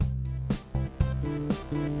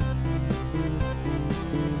Good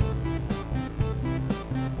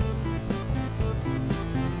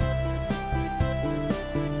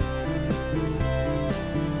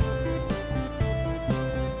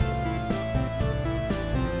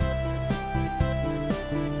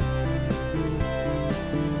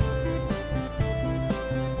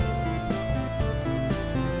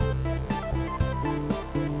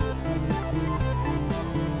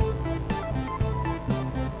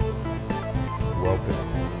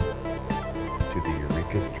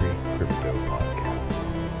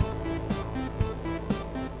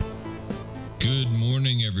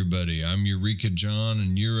morning, everybody. I'm Eureka John,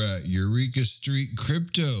 and you're at Eureka Street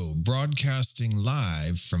Crypto, broadcasting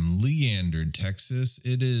live from Leander, Texas.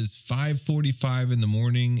 It is 5:45 in the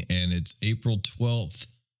morning, and it's April 12th,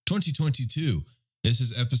 2022. This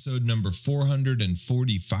is episode number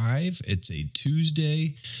 445. It's a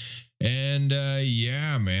Tuesday. And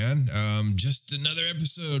yeah, man, just another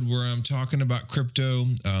episode where I'm talking about crypto.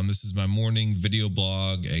 This is my morning video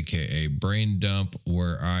blog, aka Brain Dump,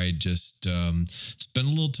 where I just spend a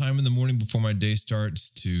little time in the morning before my day starts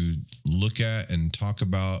to look at and talk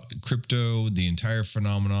about crypto, the entire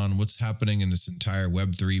phenomenon, what's happening in this entire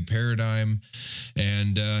Web3 paradigm.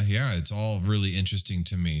 And yeah, it's all really interesting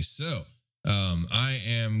to me. So I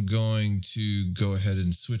am going to go ahead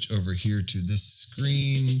and switch over here to this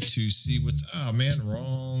screen to see what's,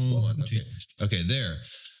 wrong one. Okay, there.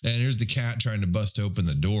 And here's the cat trying to bust open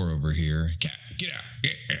the door over here. Cat, get out.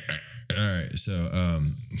 All right, so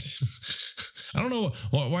I don't know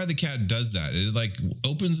why the cat does that. It like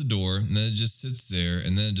opens the door and then it just sits there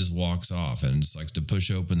and then it just walks off and just likes to push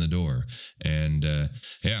open the door. And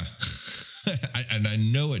yeah. I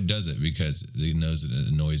know it does it because it knows that it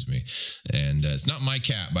annoys me. And it's not my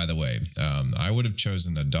cat, by the way. I would have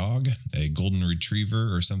chosen a dog, a golden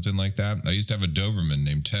retriever or something like that. I used to have a Doberman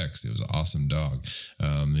named Tex. It was an awesome dog.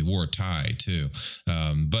 He wore a tie too.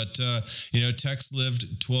 But Tex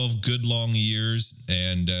lived 12 good long years,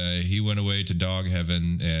 and he went away to dog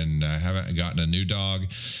heaven, and I haven't gotten a new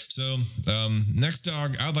dog. So next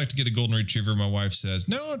dog, I'd like to get a golden retriever. My wife says,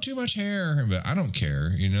 no, too much hair. But I don't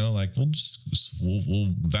care, we'll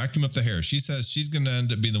vacuum up the hair. She says she's going to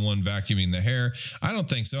end up being the one vacuuming the hair. I don't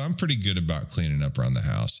think so. I'm pretty good about cleaning up around the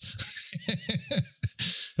house.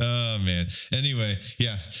 Oh man. Anyway,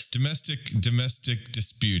 yeah, domestic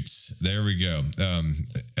disputes. There we go. All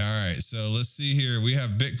right. So let's see here. We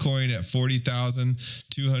have Bitcoin at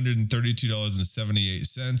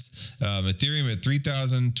 $40,232.78. Ethereum at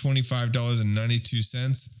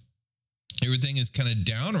 $3,025.92. Everything is kind of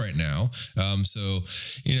down right now. I'm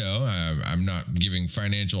not giving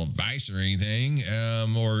financial advice or anything,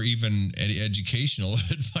 or even any educational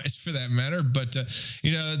advice for that matter. But,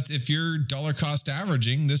 if you're dollar cost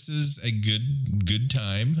averaging, this is a good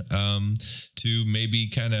time to maybe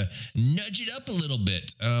kind of nudge it up a little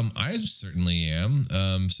bit. I certainly am.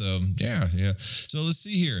 So let's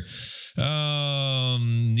see here.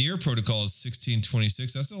 Near protocol is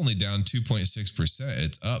 1626. That's only down 2.6%.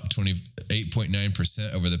 It's up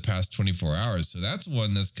 28.9% over the past 24 hours. So that's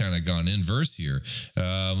one that's kind of gone inverse here.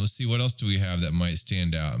 Let's see, what else do we have that might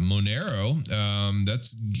stand out? Monero,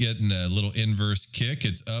 that's getting a little inverse kick.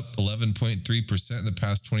 It's up 11.3% in the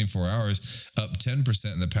past 24 hours, up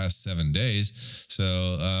 10% in the past 7 days.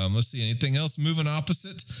 So let's see, anything else moving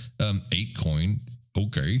opposite? Apecoin.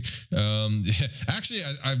 Okay. Actually,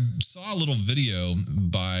 I saw a little video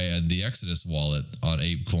by the Exodus wallet on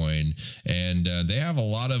Apecoin, and they have a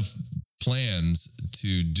lot of plans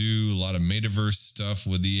to do a lot of metaverse stuff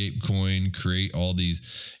with the Apecoin, create all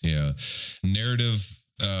these, narrative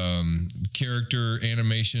character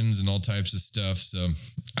animations and all types of stuff. So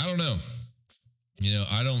I don't know.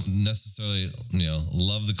 I don't necessarily,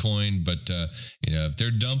 love the coin, but, if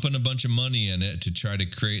they're dumping a bunch of money in it to try to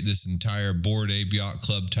create this entire Bored Ape Yacht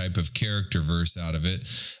Club type of character verse out of it,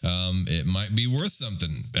 it might be worth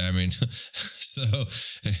something. I mean, so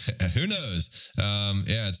who knows?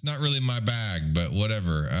 Yeah, it's not really my bag, but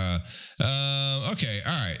whatever. Okay.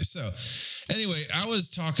 All right. So anyway, I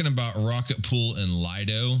was talking about Rocket Pool and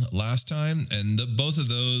Lido last time, and both of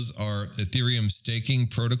those are Ethereum staking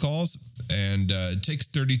protocols, and it takes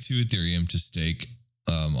 32 Ethereum to stake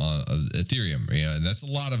on Ethereum. And that's a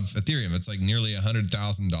lot of Ethereum. It's like nearly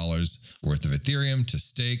 $100,000 worth of Ethereum to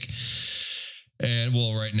stake. And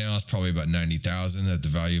well, right now it's probably about 90,000 at the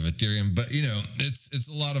value of Ethereum, but it's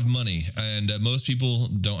a lot of money, and most people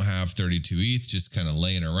don't have 32 ETH just kind of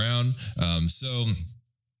laying around. So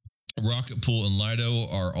Rocket Pool and Lido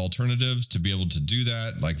are alternatives to be able to do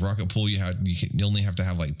that. Like Rocket Pool, you only have to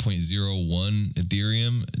have like 0.01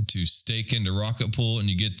 Ethereum to stake into Rocket Pool, and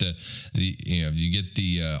you get the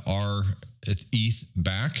R ETH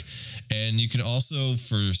back. And you can also,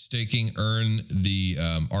 for staking, earn the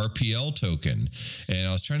RPL token. And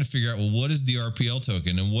I was trying to figure out, well, what is the RPL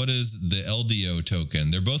token and what is the LDO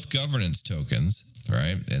token? They're both governance tokens,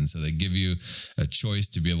 right? And so they give you a choice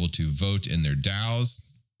to be able to vote in their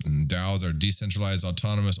DAOs. And DAOs are decentralized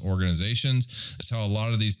autonomous organizations. That's how a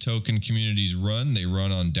lot of these token communities run. They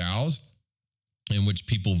run on DAOs, in which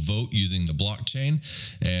people vote using the blockchain,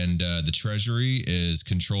 and the treasury is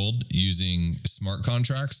controlled using smart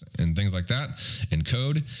contracts and things like that and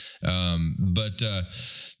code. But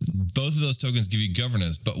both of those tokens give you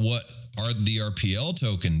governance. But what the RPL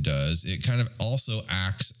token does, it kind of also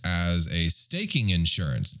acts as a staking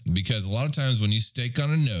insurance, because a lot of times when you stake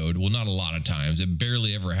on a node, well, not a lot of times, it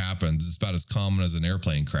barely ever happens. It's about as common as an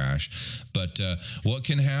airplane crash. But what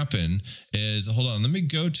can happen is, hold on, let me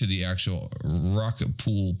go to the actual Rocket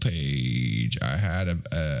Pool page. I had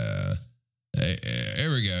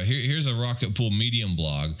here we go. Here's a Rocket Pool Medium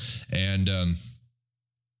blog. And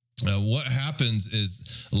what happens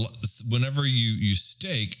is, whenever you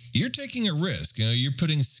stake, you're taking a risk. You're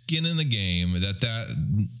putting skin in the game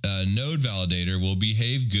that node validator will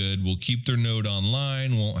behave good, will keep their node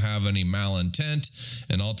online, won't have any malintent,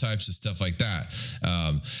 and all types of stuff like that.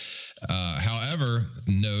 However,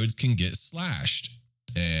 nodes can get slashed.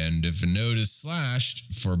 And if a node is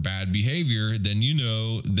slashed for bad behavior, then you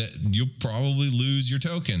know that you'll probably lose your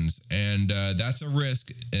tokens, and that's a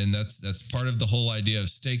risk. And that's part of the whole idea of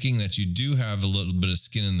staking, that you do have a little bit of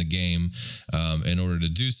skin in the game in order to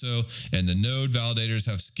do so. And the node validators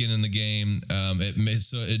have skin in the game.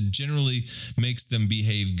 So it generally makes them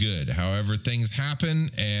behave good. However, things happen,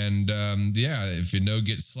 and if your node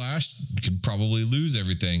gets slashed, you could probably lose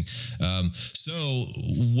everything. So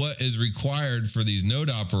what is required for these node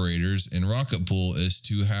operators in Rocket Pool is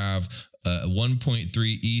to have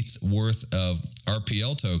 1.3 ETH worth of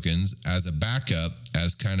RPL tokens as a backup,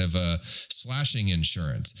 as kind of a slashing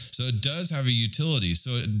insurance. So it does have a utility.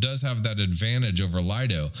 So it does have that advantage over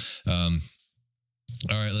Lido.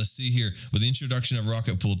 All right, let's see here. With the introduction of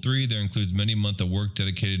Rocket Pool 3, there includes many months of work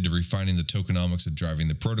dedicated to refining the tokenomics of driving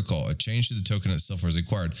the protocol. A change to the token itself was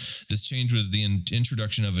required. This change was the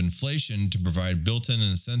introduction of inflation to provide built-in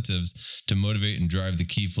incentives to motivate and drive the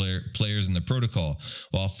key players in the protocol.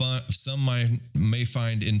 While some may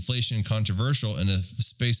find inflation controversial in a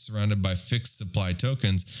space surrounded by fixed supply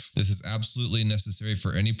tokens, this is absolutely necessary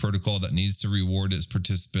for any protocol that needs to reward its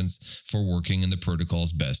participants for working in the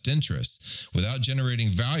protocol's best interests. Without generating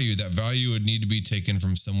value, that value would need to be taken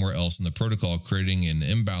from somewhere else in the protocol, creating an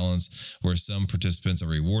imbalance where some participants are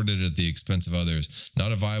rewarded at the expense of others.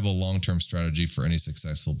 Not a viable long-term strategy for any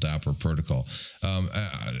successful Dapper protocol. All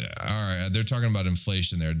right, they're talking about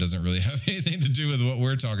inflation there. It doesn't really have anything to do with what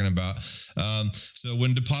we're talking about. So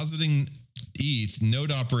when depositing ETH,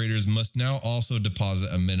 node operators must now also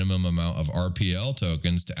deposit a minimum amount of RPL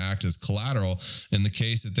tokens to act as collateral in the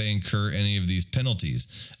case that they incur any of these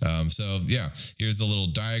penalties. Here's the little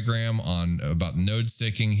diagram about node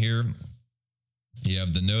staking here. You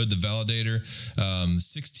have the node, the validator,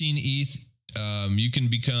 16 ETH. You can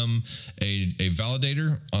become a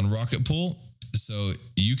validator on Rocket Pool. So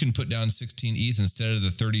you can put down 16 ETH instead of the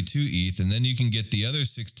 32 ETH, and then you can get the other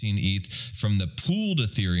 16 ETH from the pooled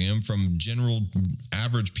Ethereum, from general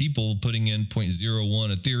average people putting in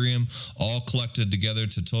 0.01 Ethereum, all collected together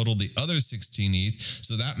to total the other 16 ETH.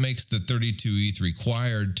 So that makes the 32 ETH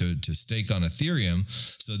required to stake on Ethereum.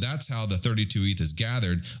 So that's how the 32 ETH is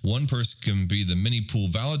gathered. One person can be the mini pool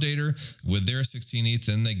validator with their 16 ETH,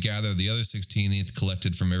 and they gather the other 16 ETH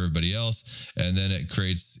collected from everybody else, and then it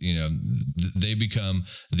creates, they become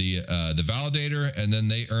the validator, and then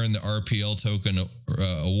they earn the RPL token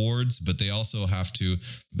awards, but they also have to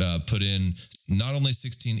put in not only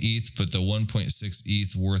 16 ETH, but the 1.6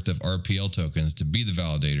 ETH worth of RPL tokens to be the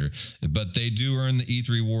validator. But they do earn the ETH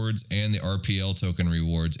rewards and the RPL token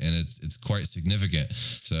rewards, and it's quite significant.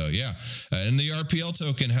 So yeah, and the RPL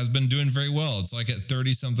token has been doing very well. It's like at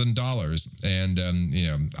 $30-something, and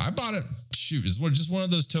I bought it. Shoot, it's just one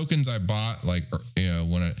of those tokens I bought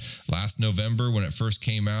last November when it first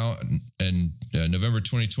came out, and November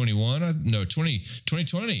 2020.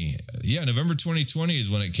 Yeah, November 2020 is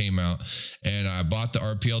when it came out, and I bought the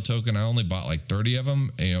RPL token. I only bought like 30 of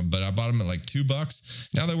them, but I bought them at like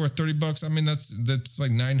 $2. Now they're worth $30. I mean, that's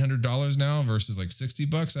like $900 now versus like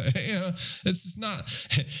 $60. It's not,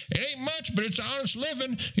 it ain't much, but it's honest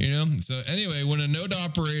living, So anyway, when a node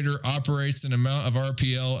operator operates an amount of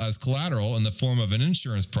RPL as collateral in the form of an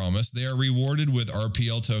insurance promise, they are rewarded with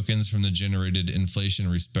RPL tokens from the generated inflation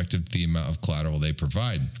respective to the amount of collateral they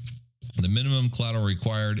provide. The minimum collateral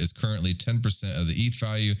required is currently 10% of the ETH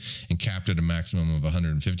value and capped at a maximum of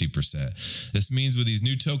 150%. This means with these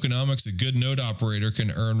new tokenomics, a good node operator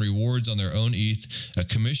can earn rewards on their own ETH, a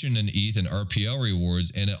commission in ETH, and RPL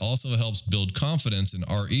rewards, and it also helps build confidence in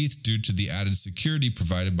RETH due to the added security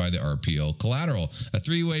provided by the RPL collateral. A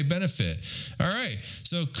three-way benefit. All right,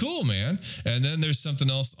 so cool, man. And then there's something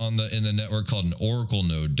else in the network called an Oracle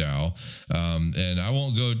node DAO, and I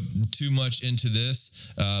won't go too much into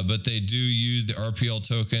this, but they do use the RPL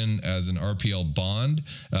token as an RPL bond.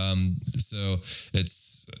 So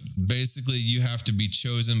it's basically you have to be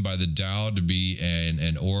chosen by the DAO to be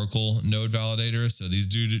an Oracle node validator. So these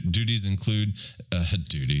duties include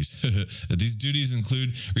these duties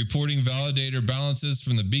include reporting validator balances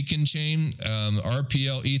from the beacon chain,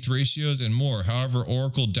 RPL ETH ratios, and more. However,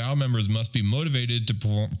 Oracle DAO members must be motivated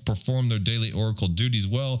to perform their daily Oracle duties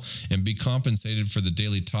well and be compensated for the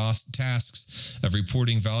daily tasks of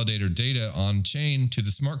reporting validator data on chain to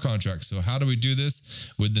the smart contract. So how do we do this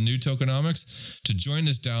with the new tokenomics? To join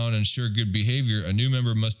this DAO and ensure good behavior, a new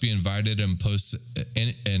member must be invited and post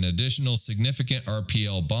an additional significant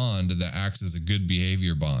RPL bond that acts as a good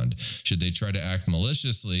behavior bond. Should they try to act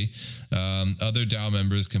maliciously, other DAO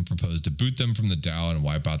members can propose to boot them from the DAO and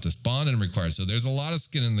wipe out this bond and require. So there's a lot of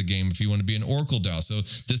skin in the game if you want to be an Oracle DAO. So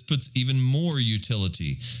this puts even more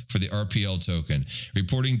utility for the RPL token.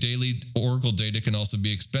 Reporting daily Oracle data can also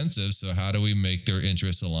be expensive. So how do we make their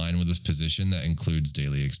interests align with this position that includes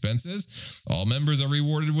daily expenses? All members are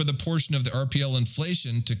rewarded with a portion of the RPL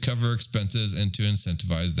inflation to cover expenses and to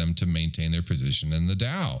incentivize them to maintain their position in the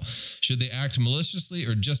DAO. Should they act maliciously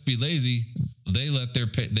or just be lazy,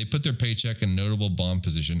 they put their paycheck and notable bond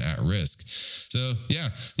position at risk. So yeah,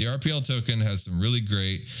 the RPL token has some really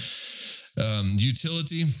great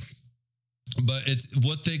utility. But it's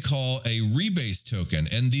what they call a rebase token.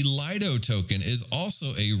 And the Lido token is also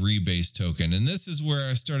a rebase token. And this is where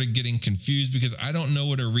I started getting confused because I don't know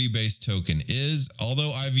what a rebase token is.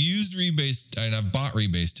 Although I've used rebase and I've bought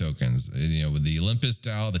rebase tokens, with the Olympus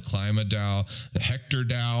DAO, the Klima DAO, the Hector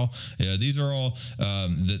DAO. These are all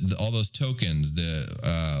all those tokens.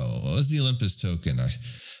 What was the Olympus token?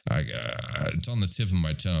 It's on the tip of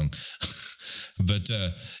my tongue. But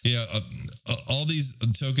all these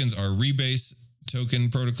tokens are rebase token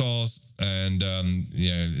protocols, and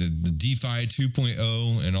the DeFi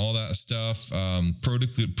 2.0 and all that stuff,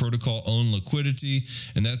 protocol owned liquidity,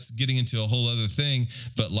 and that's getting into a whole other thing.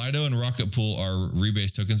 But Lido and Rocket Pool are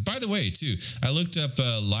rebase tokens. By the way, too, I looked up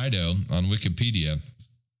Lido on Wikipedia.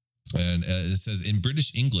 And it says in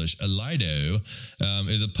British English, a Lido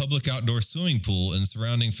is a public outdoor swimming pool and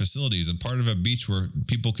surrounding facilities, a part of a beach where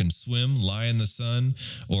people can swim, lie in the sun,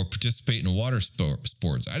 or participate in water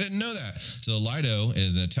sports. I didn't know that. So Lido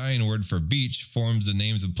is an Italian word for beach, forms the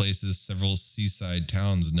names of places, several seaside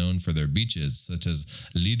towns known for their beaches, such as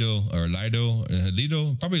Lido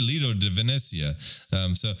di Venezia.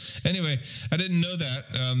 So anyway, I didn't know that.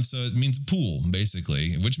 So it means pool,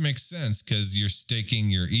 basically, which makes sense because you're staking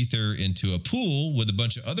your Ether into a pool with a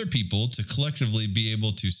bunch of other people to collectively be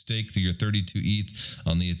able to stake your 32 ETH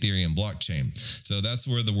on the Ethereum blockchain. So that's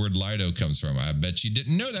where the word Lido comes from. I bet you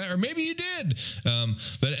didn't know that, or maybe you did.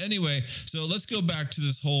 But anyway, so let's go back to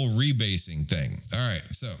this whole rebasing thing. All right,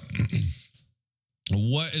 so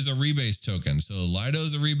what is a rebase token? So Lido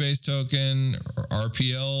is a rebase token.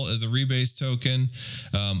 RPL is a rebase token.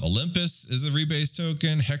 Olympus is a rebase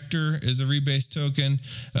token. Hector is a rebase token.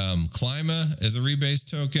 Klima is a rebase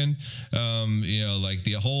token. Like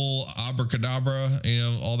the whole abracadabra,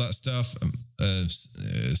 all that stuff.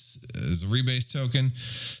 Is a rebase token.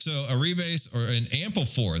 So a rebase or an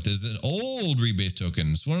Ampleforth is an old rebase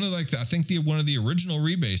token. It's one of one of the original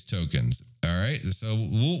rebase tokens. All right, so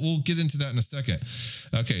we'll get into that in a second.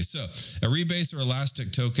 Okay, so a rebase or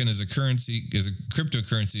elastic token is a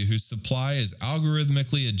cryptocurrency whose supply is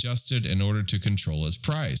algorithmically adjusted in order to control its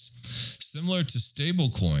price. Similar to stable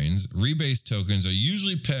coins, rebase tokens are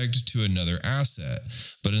usually pegged to another asset,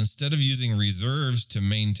 but instead of using reserves to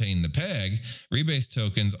maintain the peg, rebase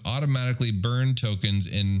tokens automatically burn tokens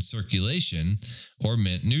in circulation or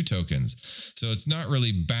mint new tokens. So it's not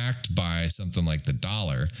really backed by something like the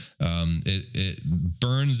dollar. It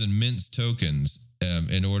burns and mints tokens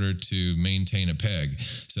in order to maintain a peg.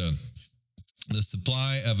 So the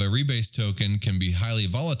supply of a rebase token can be highly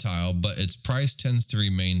volatile, but its price tends to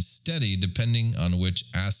remain steady depending on which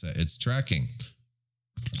asset it's tracking.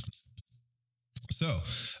 So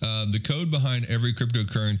the code behind every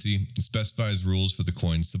cryptocurrency specifies rules for the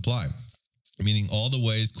coin's supply, meaning all the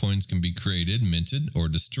ways coins can be created, minted, or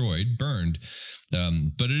destroyed, burned.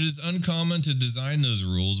 But it is uncommon to design those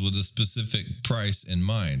rules with a specific price in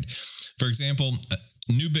mind. For example,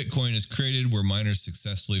 New Bitcoin is created where miners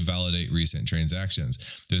successfully validate recent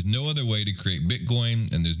transactions. There's no other way to create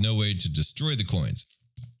Bitcoin, and there's no way to destroy the coins.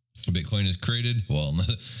 Bitcoin is created. Well,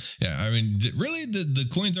 yeah, I mean, really, the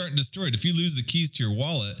coins aren't destroyed. If you lose the keys to your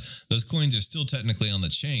wallet, those coins are still technically on the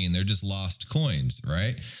chain. They're just lost coins,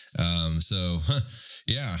 right?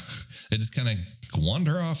 Yeah, they just kind of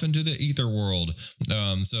wander off into the ether world.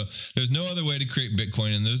 So there's no other way to create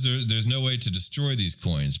Bitcoin, and there's no way to destroy these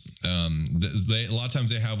coins. A lot of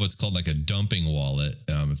times they have what's called like a dumping wallet.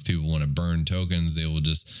 If people want to burn tokens, they will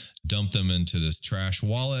just dump them into this trash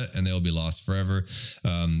wallet, and they'll be lost forever.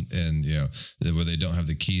 And where they don't have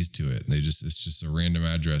the keys to it, it's just a random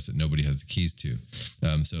address that nobody has the keys to.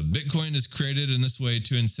 So Bitcoin is created in this way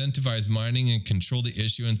to incentivize mining and control the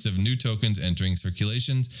issuance of new tokens entering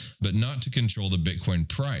circulations, but not to control the Bitcoin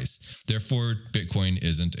price. Therefore, Bitcoin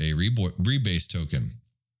isn't a rebase token.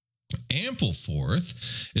 Ampleforth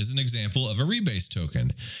is an example of a rebase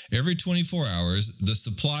token. Every 24 hours, the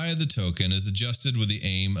supply of the token is adjusted with the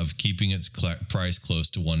aim of keeping its price close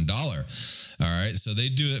to $1. All right, so they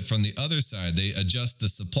do it from the other side. They adjust the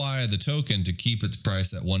supply of the token to keep its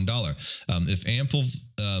price at $1. If Ample's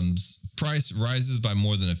price rises by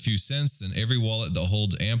more than a few cents, then every wallet that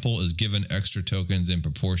holds Ample is given extra tokens in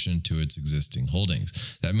proportion to its existing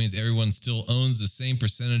holdings. That means everyone still owns the same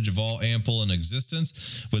percentage of all Ample in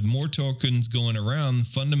existence. With more tokens going around,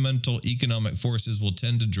 fundamental economic forces will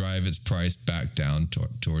tend to drive its price back down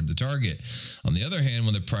toward the target. On the other hand,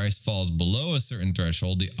 when the price falls below a certain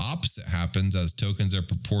threshold, the opposite happens as tokens are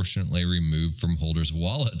proportionately removed from holders'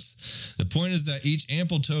 wallets. The point is that each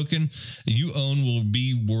Ample token you own will be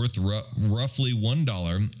worth roughly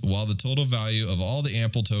 $1, while the total value of all the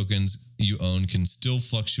Ample tokens you own can still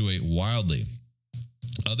fluctuate wildly.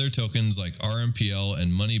 Other tokens like RMPL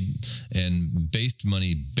and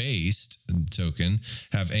based token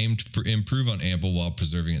have aimed to improve on Ample while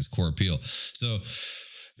preserving its core appeal. So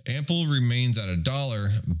Ample remains at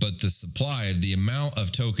 $1, but the supply, the amount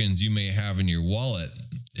of tokens you may have in your wallet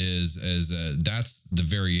that's the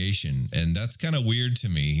variation, and that's kind of weird to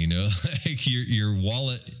me. Like your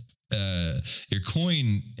wallet, your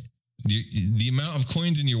coin. The amount of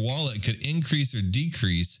coins in your wallet could increase or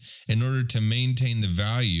decrease in order to maintain the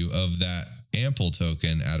value of that Ample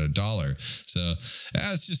token at $1. So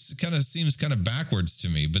it just kind of seems kind of backwards to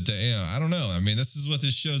me. But I don't know. I mean, this is what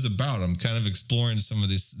this show's about. I'm kind of exploring some of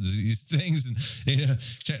these things and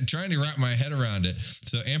trying to wrap my head around it.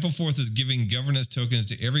 So Ampleforth is giving governance tokens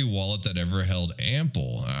to every wallet that ever held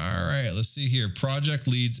Ample. All right, let's see here. Project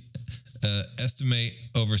leads estimate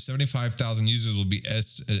over 75,000 users will be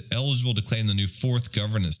eligible to claim the new fourth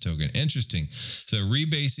governance token. Interesting. So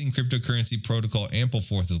rebasing cryptocurrency protocol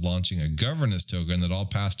Ampleforth is launching a governance token that all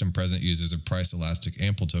past and present users of Price Elastic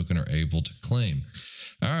Ample token are able to claim.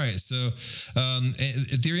 All right, so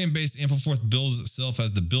Ethereum-based Ampleforth bills itself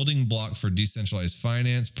as the building block for decentralized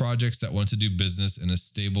finance projects that want to do business in a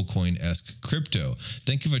stablecoin-esque crypto.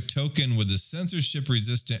 Think of a token with the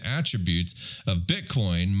censorship-resistant attributes of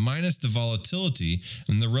Bitcoin minus the volatility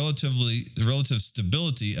and the relative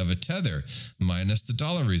stability of a Tether minus the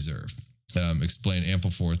dollar reserve. Explained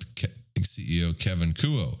Ampleforth CEO Kevin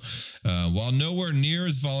Kuo. While nowhere near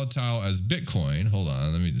as volatile as Bitcoin, hold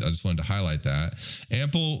on, I just wanted to highlight that.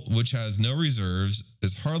 Ample, which has no reserves,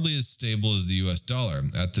 is hardly as stable as the US dollar.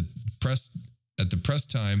 At the press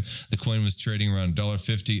time, the coin was trading around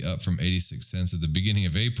 $1.50, up from 86 cents at the beginning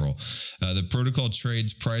of April. The protocol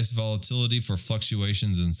trades price volatility for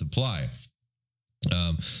fluctuations in supply.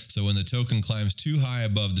 So when the token climbs too high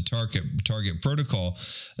above the target protocol,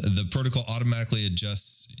 the protocol automatically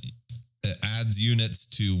adds units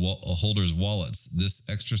to holders' wallets. This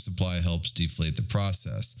extra supply helps deflate the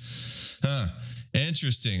process.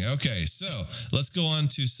 Interesting. Okay, so let's go on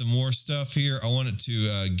to some more stuff here. I wanted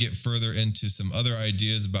to get further into some other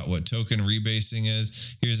ideas about what token rebasing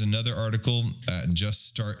is. Here's another article at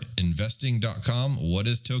juststartinvesting.com. What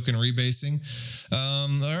is token rebasing? All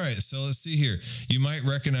right, so let's see here. You might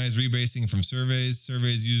recognize rebasing from surveys.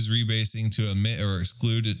 Surveys use rebasing to omit or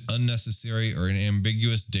exclude unnecessary or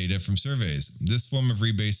ambiguous data from surveys. This form of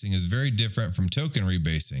rebasing is very different from token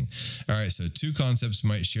rebasing. All right, so two concepts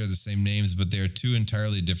might share the same names, but they are two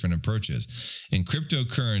entirely different approaches. In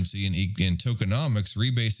cryptocurrency and in tokenomics,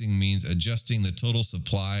 rebasing means adjusting the total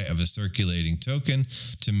supply of a circulating token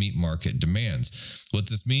to meet market demands. What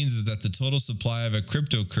this means is that the total supply of a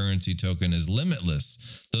cryptocurrency token is limitless.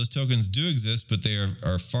 Those tokens do exist, but they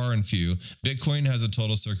are far and few. Bitcoin has a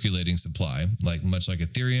total circulating supply, much like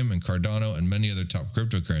Ethereum and Cardano and many other top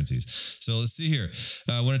cryptocurrencies. So let's see here.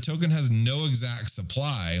 When a token has no exact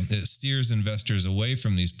supply, it steers investors away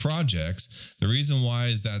from these projects. The reason why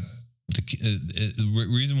is that the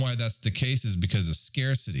reason why that's the case is because of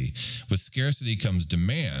scarcity. With scarcity comes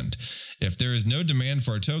demand. If there is no demand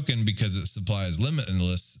for a token because its supply is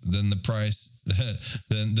limitless, then the price,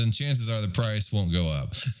 then chances are the price won't go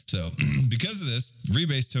up. So because of this,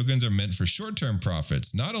 rebase tokens are meant for short-term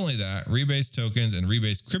profits. Not only that, rebase tokens and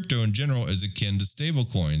rebase crypto in general is akin to stable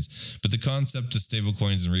coins, but the concept of stable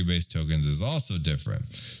coins and rebase tokens is also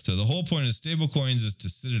different. So the whole point of stable coins is to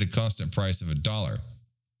sit at a constant price of $1.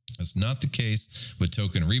 That's not the case with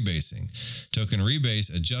token rebasing. Token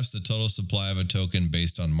rebase adjusts the total supply of a token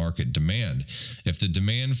based on market demand. If the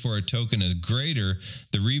demand for a token is greater,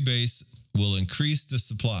 the rebase will increase the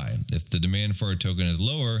supply. If the demand for a token is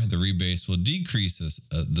lower, the rebase will decrease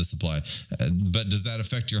the supply. But does that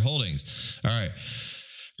affect your holdings? All right.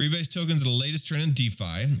 Rebase tokens are the latest trend in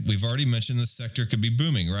DeFi. We've already mentioned this sector could be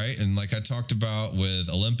booming, right? And like I talked about with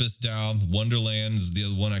Olympus DAO, Wonderland is the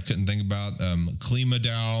other one I couldn't think about, Klima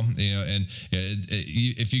DAO, and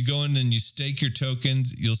if you go in and you stake your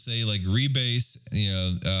tokens, you'll say like rebase,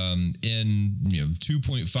 in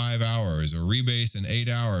 2.5 hours or rebase in 8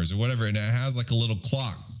 hours or whatever, and it has like a little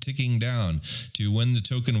clock ticking down to when the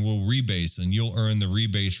token will rebase, and you'll earn the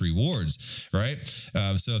rebase rewards, right?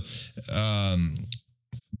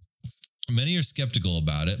 Many are skeptical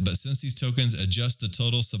about it, but since these tokens adjust the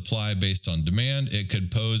total supply based on demand, it could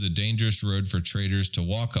pose a dangerous road for traders to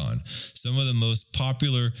walk on. Some of the most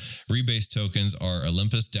popular rebase tokens are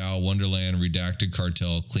Olympus DAO, Wonderland, Redacted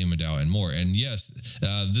Cartel, Klima DAO, and more. And yes,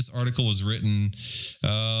 this article was written,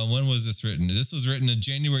 when was this written? This was written on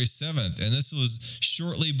January 7th, and this was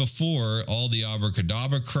shortly before all the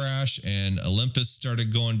Abracadabra crash and Olympus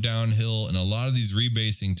started going downhill, and a lot of these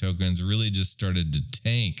rebasing tokens really just started to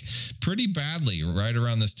tank pretty badly right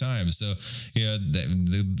around this time. So,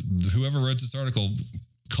 whoever wrote this article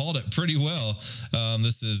called it pretty well.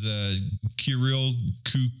 This is Kirill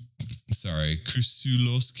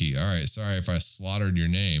Kusulowski. All right, sorry if I slaughtered your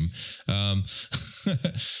name. All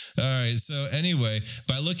right, so anyway,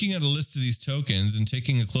 by looking at a list of these tokens and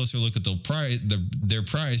taking a closer look at their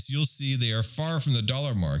price, you'll see they are far from the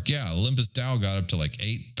dollar mark. Yeah, Olympus DAO got up to like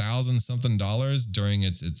 $8,000 something during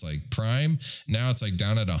its like prime. Now it's like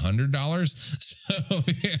down at $100. So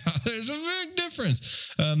yeah, there's a big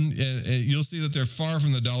difference. You'll see that they're far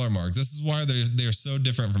from the dollar mark. This is why they're so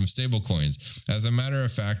different from stable coins. As a matter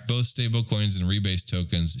of fact, both stable coins and rebase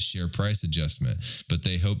tokens share price adjustment, but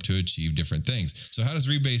they hope to achieve different things. So how does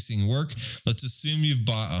rebasing work? Let's assume you've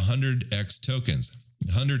bought 100x tokens.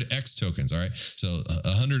 100x tokens, all right? So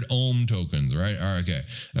 100 ohm tokens, right? All right, okay.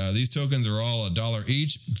 These tokens are all $1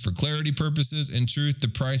 each. For clarity purposes, in truth, the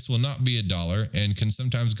price will not be $1 and can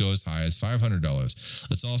sometimes go as high as $500.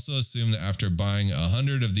 Let's also assume that after buying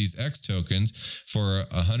 100 of these X tokens for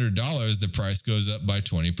 $100, the price goes up by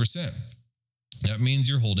 20%. That means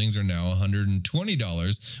your holdings are now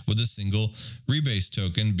 $120 with a single rebase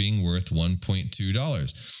token being worth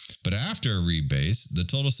 $1.2. But after a rebase, the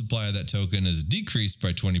total supply of that token is decreased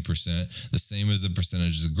by 20%, the same as the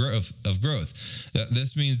percentage of growth.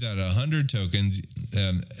 This means that 100 tokens,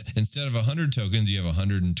 instead of 100 tokens, you have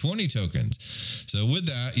 120 tokens. So with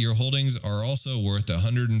that, your holdings are also worth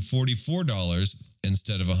 $144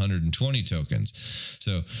 instead of 120 tokens.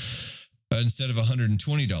 So instead of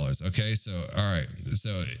 $120. Okay, so all right.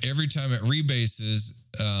 So every time it rebases,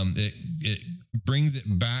 it brings it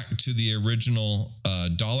back to the original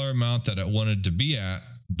dollar amount that it wanted to be at,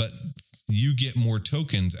 but you get more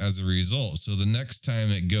tokens as a result. So the next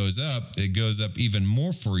time it goes up even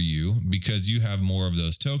more for you because you have more of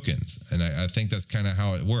those tokens. And I think that's kind of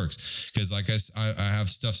how it works. Because like I have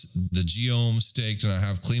stuff, the Geom staked, and I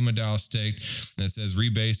have Klima DAO staked, that says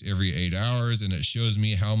rebase every 8 hours, and it shows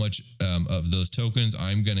me how much of those tokens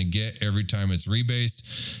I'm going to get every time it's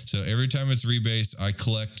rebased. So every time it's rebased, I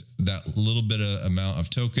collect that little bit of amount of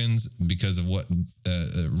tokens because of what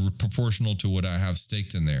proportional to what I have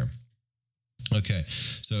staked in there. Okay,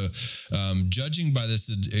 so judging by this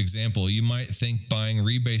example, you might think buying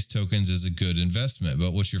rebase tokens is a good investment,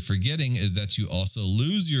 but what you're forgetting is that you also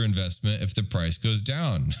lose your investment if the price goes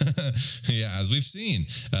down. Yeah, as we've seen.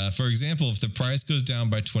 For example, if the price goes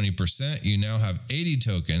down by 20%, you now have 80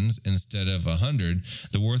 tokens instead of 100.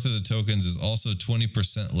 The worth of the tokens is also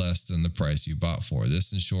 20% less than the price you bought for.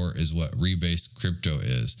 This, in short, is what rebase crypto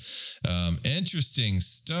is. Interesting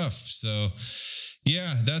stuff. So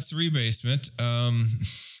yeah, that's rebasement.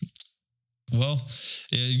 Well,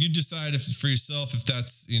 you decide for yourself if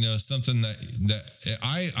that's something that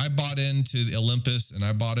I bought into the Olympus and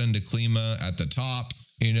I bought into Klima at the top.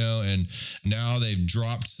 and now they've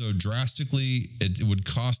dropped so drastically, it would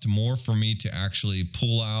cost more for me to actually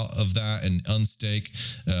pull out of that and unstake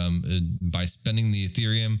by spending the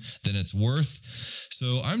Ethereum than it's worth.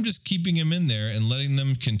 So I'm just keeping them in there and letting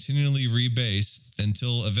them continually rebase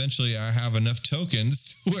until eventually I have enough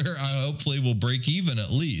tokens where I hopefully will break even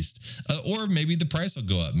at least. Or maybe the price will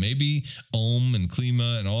go up. Maybe Ohm and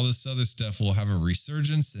Klima and all this other stuff will have a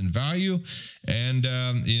resurgence in value, and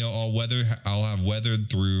I'll have weathered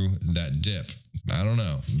through that dip. I don't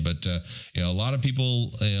know, but a lot of people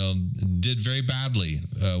did very badly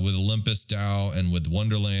with Olympus DAO and with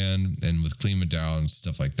Wonderland and with Klima DAO and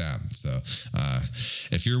stuff like that. So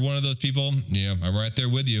if you're one of those people, I'm right there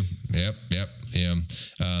with you. Yep.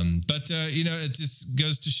 But it just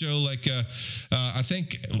goes to show, like, I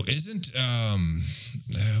think isn't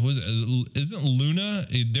Luna?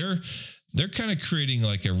 They're kind of creating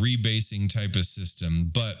like a rebasing type of system,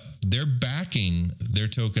 but they're backing their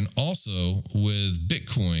token also with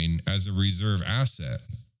Bitcoin as a reserve asset.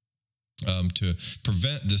 To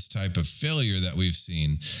prevent this type of failure that we've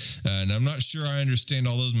seen. And I'm not sure I understand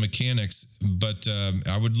all those mechanics, but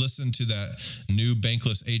I would listen to that new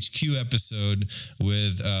Bankless HQ episode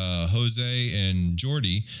with Jose and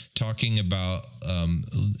Jordy talking about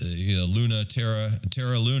Luna,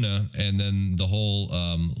 Terra Luna, and then the whole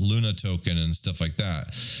Luna token and stuff like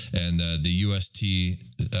that, and the UST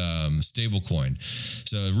stablecoin.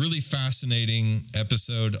 So a really fascinating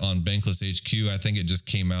episode on Bankless HQ. I think it just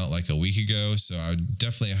came out like a week ago, so I would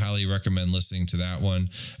definitely highly recommend listening to that one.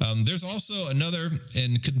 There's also another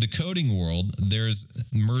in the coding world. There's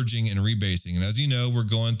merging and rebasing, and as you know, we're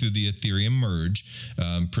going through the Ethereum merge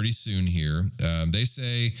pretty soon here. They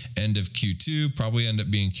say end of Q2, probably end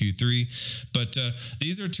up being Q3, but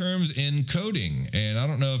these are terms in coding, and I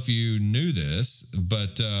don't know if you knew this,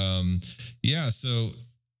 but so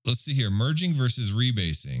let's see here. Merging versus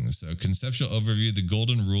rebasing. So conceptual overview, the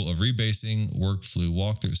golden rule of rebasing, workflow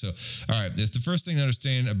walkthrough. So, all right, it's the first thing to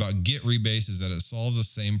understand about git rebase is that it solves the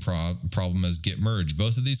same problem as git merge.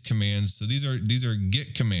 Both of these commands, so these are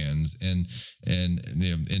git commands in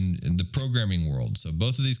the programming world. So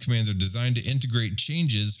both of these commands are designed to integrate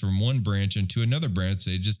changes from one branch into another branch.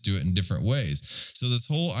 They just do it in different ways. So this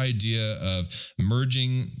whole idea of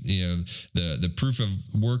merging, the proof of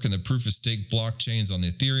work and the proof of stake blockchains on the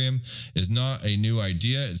Ethereum is not a new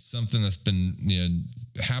idea. It's something that's been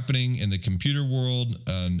happening in the computer world,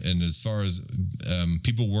 and as far as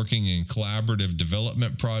people working in collaborative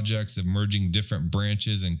development projects of merging different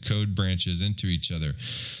branches and code branches into each other.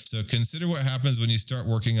 So consider what happens when you start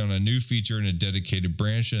working on a new feature in a dedicated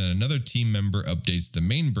branch and another team member updates the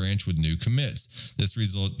main branch with new commits. This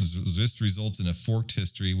results in a forked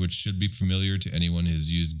history, which should be familiar to anyone who's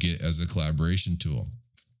used Git as a collaboration tool.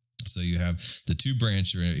 So you have the two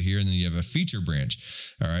branches right here, and then you have a feature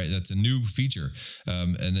branch. All right, that's a new feature.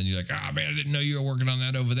 And then you're like, man, I didn't know you were working on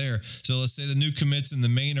that over there. So let's say the new commits in the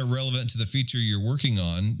main are relevant to the feature you're working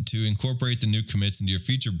on. To incorporate the new commits into your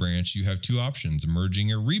feature branch, you have two options,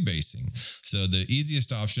 merging or rebasing. So the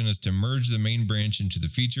easiest option is to merge the main branch into the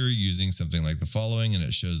feature using something like the following, and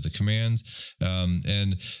it shows the commands.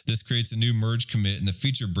 And this creates a new merge commit in the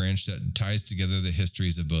feature branch that ties together the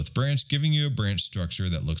histories of both branch, giving you a branch structure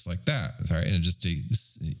that looks like that. All right, and just a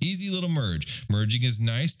easy little merge. Merging is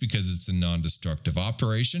nice because it's a non-destructive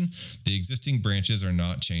operation. The existing branches are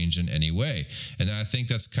not changed in any way, and I think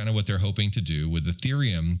that's kind of what they're hoping to do with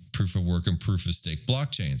Ethereum proof of work and proof of stake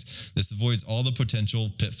blockchains. This avoids all the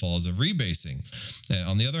potential pitfalls of rebasing.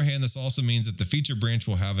 On the other hand, this also means that the feature branch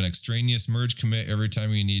will have an extraneous merge commit every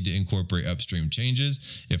time you need to incorporate upstream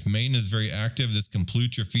changes. If main is very active, this can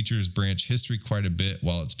pollute your features branch history quite a bit.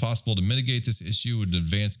 While it's possible to mitigate this issue with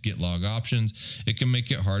advanced Git log options, it can make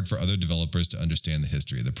it hard for other developers to understand the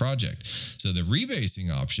history of the project. So the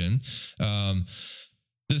rebasing option,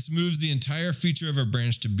 this moves the entire feature of a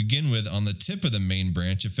branch to begin with on the tip of the main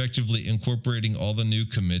branch, effectively incorporating all the new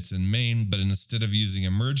commits in main, but instead of using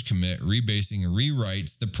a merge commit, rebasing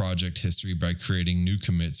rewrites the project history by creating new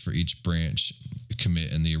commits for each branch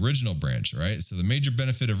commit in the original branch, right? So the major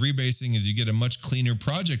benefit of rebasing is you get a much cleaner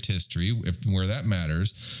project history where that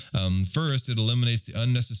matters. First, it eliminates the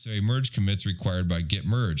unnecessary merge commits required by git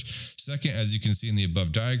merge. Second, as you can see in the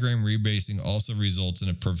above diagram, rebasing also results in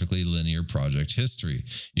a perfectly linear project history.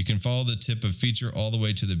 You can follow the tip of feature all the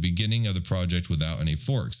way to the beginning of the project without any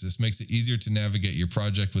forks. This makes it easier to navigate your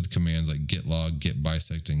project with commands like git log, git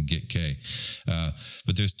bisect, and git k.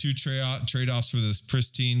 But there's two trade-offs for this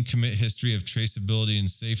pristine commit history of traceability and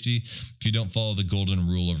safety if you don't follow the golden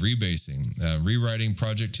rule of rebasing. Rewriting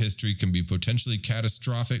project history can be potentially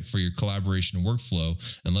catastrophic for your collaboration workflow,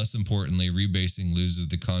 and less importantly, rebasing loses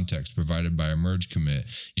the context provided by a merge commit.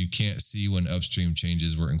 You can't see when upstream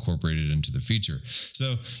changes were incorporated into the feature.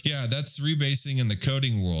 So yeah, that's rebasing in the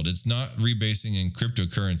coding world. It's not rebasing in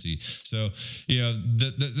cryptocurrency. So,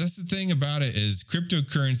 that's the thing about it is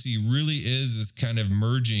cryptocurrency really is this kind of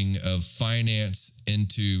merging of finance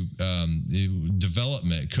into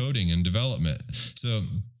development, coding and development. So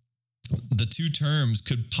the two terms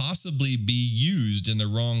could possibly be used in the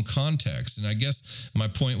wrong context. And I guess my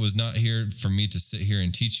point was not here for me to sit here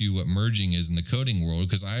and teach you what merging is in the coding world,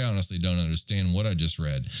 because I honestly don't understand what I just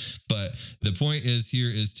read. But the point is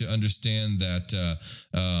to understand that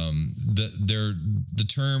the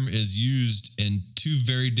term is used in two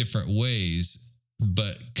very different ways,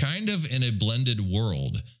 but kind of in a blended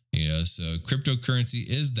world. So cryptocurrency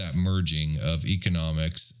is that merging of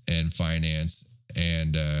economics and finance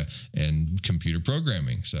and computer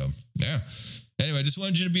programming. So yeah. Anyway, I just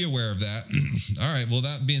wanted you to be aware of that. All right. Well,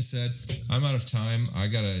 that being said, I'm out of time. I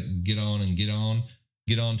gotta get on to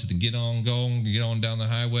the get on down the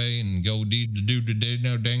highway and go do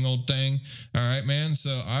the dang old thing. All right, man.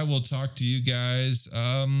 So I will talk to you guys.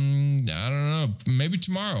 I don't know, maybe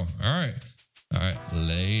tomorrow. All right,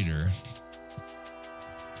 later.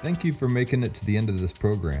 Thank you for making it to the end of this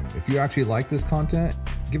program. If you actually like this content,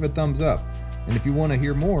 give a thumbs up. And if you want to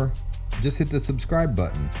hear more, just hit the subscribe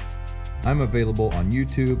button. I'm available on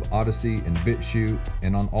YouTube, Odyssey, and BitChute,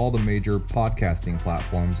 and on all the major podcasting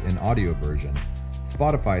platforms in audio version.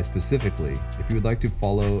 Spotify specifically. If you would like to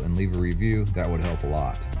follow and leave a review, that would help a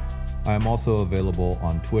lot. I am also available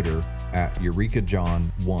on Twitter at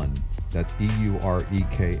EurekaJohn1. That's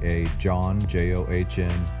EUREKA John,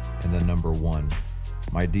 JOHN, and the number 1.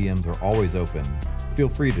 My DMs are always open. Feel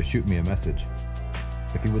free to shoot me a message.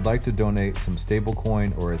 If you would like to donate some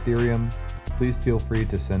stablecoin or Ethereum, please feel free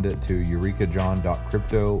to send it to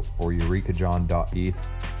eurekajohn.crypto or eurekajohn.eth.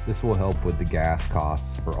 This will help with the gas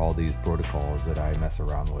costs for all these protocols that I mess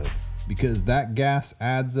around with. Because that gas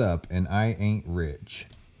adds up and I ain't rich.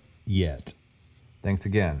 Yet. Thanks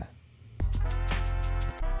again.